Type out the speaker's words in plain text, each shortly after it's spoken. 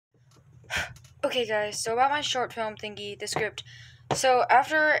Okay, guys, so about my short film thingy, the script. So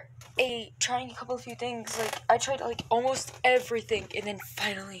after trying a few things, I tried almost everything, and then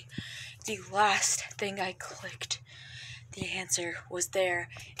finally, the last thing I clicked, the answer was there,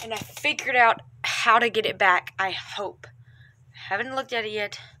 and I figured out how to get it back. I hope. I haven't looked at it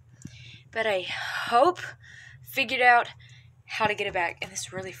yet, but I hope figured out how to get it back, and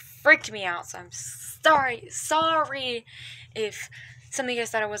this really freaked me out. So I'm sorry if some of you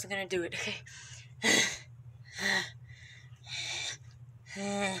guys thought I wasn't gonna do it. Okay.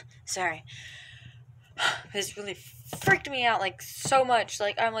 Sorry. This really freaked me out so much.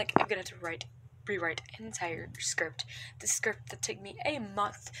 I'm gonna have to rewrite an entire script. The script that took me a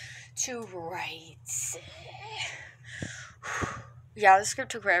month to write. Yeah, the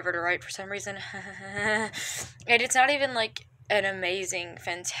script took forever to write for some reason. And it's not even an amazing,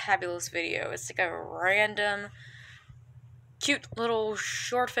 fantabulous video. It's a random, cute little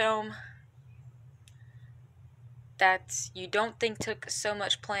short film that you don't think took so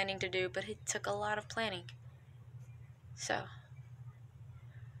much planning to do, but it took a lot of planning. So,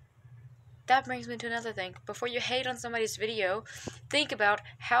 that brings me to another thing. Before you hate on somebody's video, think about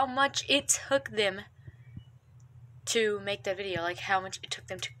how much it took them to make that video. How much it took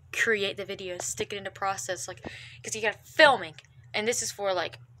them to create the video, stick it into process. Because you got filming. And this is for,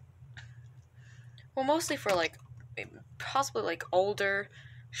 mostly for, possibly, older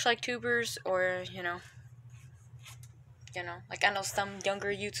tubers, or, I know some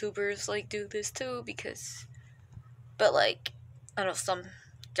younger YouTubers, do this too, but, I know some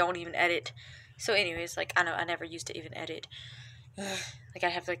don't even edit. So, anyways, I know I never used to even edit. I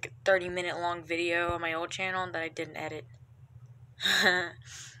have, a 30-minute long video on my old channel that I didn't edit.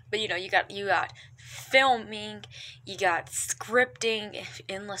 But, you got filming, you got scripting.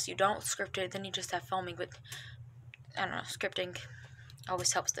 Unless you don't script it, then you just have filming. But, I don't know, scripting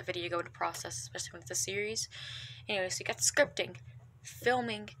always helps the video go into process, especially when it's a series. Anyway, so you got scripting,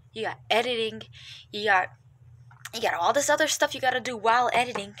 filming, you got editing, you got all this other stuff you gotta do while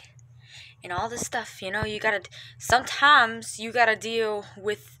editing, and all this stuff, sometimes you gotta deal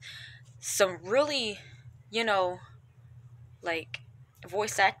with some really,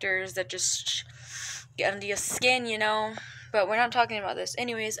 voice actors that just get under your skin, but we're not talking about this.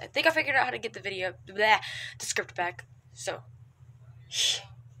 Anyways, I think I figured out how to get the script back, so,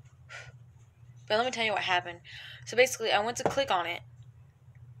 but let me tell you what happened. So basically, I went to click on it,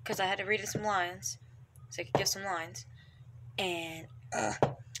 because I had to read some lines, so I could give some lines, and,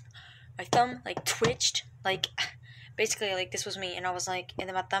 my thumb, twitched, basically, this was me, and I was and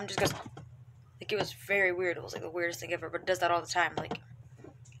then my thumb just goes, it was very weird. It was, the weirdest thing ever, but it does that all the time,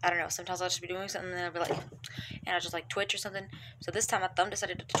 I don't know, sometimes I'll just be doing something, and then I'll be and I'll just, twitch or something. So this time, my thumb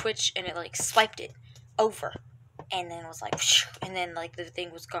decided to twitch, and it, swiped it over, and then it was, and then, the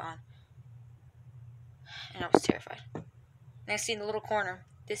thing was gone, and I was terrified. Next thing in the little corner,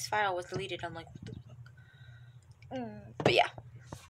 this file was deleted. I'm what the fuck? But yeah.